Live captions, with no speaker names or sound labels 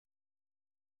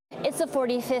the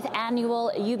 45th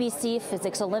annual UBC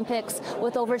Physics Olympics,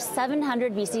 with over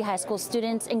 700 BC high school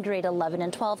students in grade 11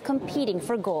 and 12 competing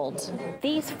for gold.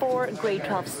 These 4 grade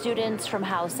 12 students from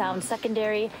Howe Sound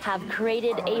Secondary have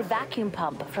created a vacuum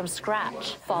pump from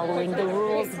scratch, following the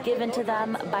rules given to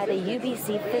them by the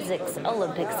UBC Physics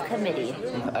Olympics Committee.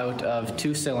 Out of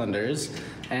 2 cylinders,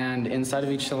 and inside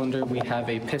of each cylinder we have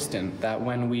a piston that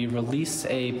when we release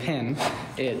a pin,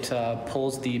 it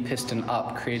pulls the piston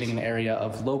up, creating an area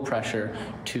of low pressure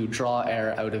to draw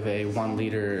air out of a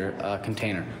 1-liter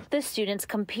container. The students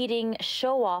competing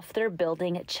show off their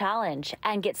building challenge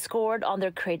and get scored on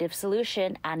their creative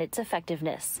solution and its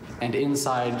effectiveness. And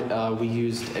inside we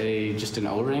used just an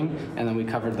O-ring, and then we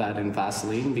covered that in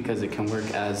Vaseline because it can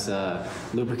work as a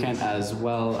lubricant as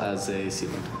well as a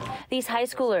sealant. These high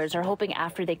schoolers are hoping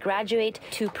after they graduate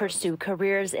to pursue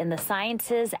careers in the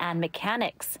sciences and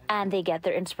mechanics. And they get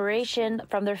their inspiration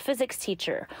from their physics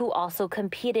teacher, who also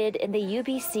competed in the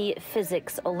UBC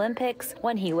Physics Olympics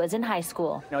when he was in high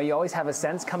school. You know, you always have a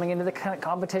sense coming into the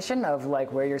competition of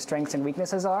like where your strengths and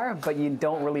weaknesses are, but you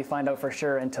don't really find out for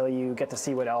sure until you get to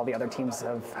see what all the other teams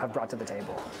have brought to the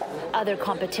table. Other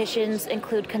competitions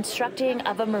include constructing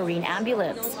of a marine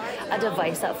ambulance, a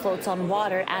device that floats on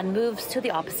water and moves to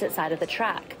the opposite side of the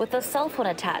track, with a cell phone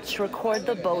attached to record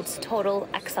the boat's total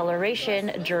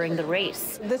acceleration during the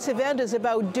race. This event is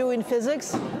about doing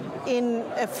physics in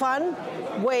a fun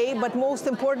way, but most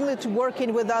importantly, to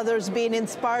working with others, being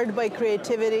inspired by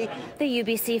creativity. The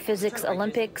UBC Physics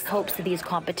Olympics hopes that these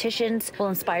competitions will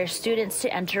inspire students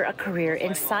to enter a career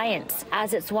in science,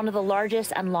 as it's one of the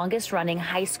largest and longest running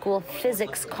high school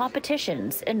physics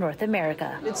competitions in North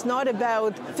America. It's not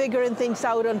about figuring things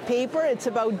out on paper, it's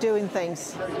about doing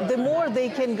things. The more they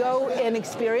can go and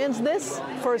experience this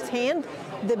firsthand,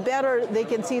 the better they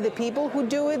can see the people who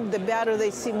do it, the better they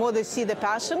see, more they see the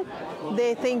passion,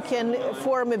 they think can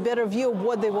form a better view of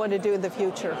what they want to do in the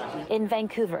future. In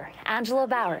Vancouver, Angela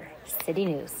Bauer, City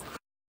News.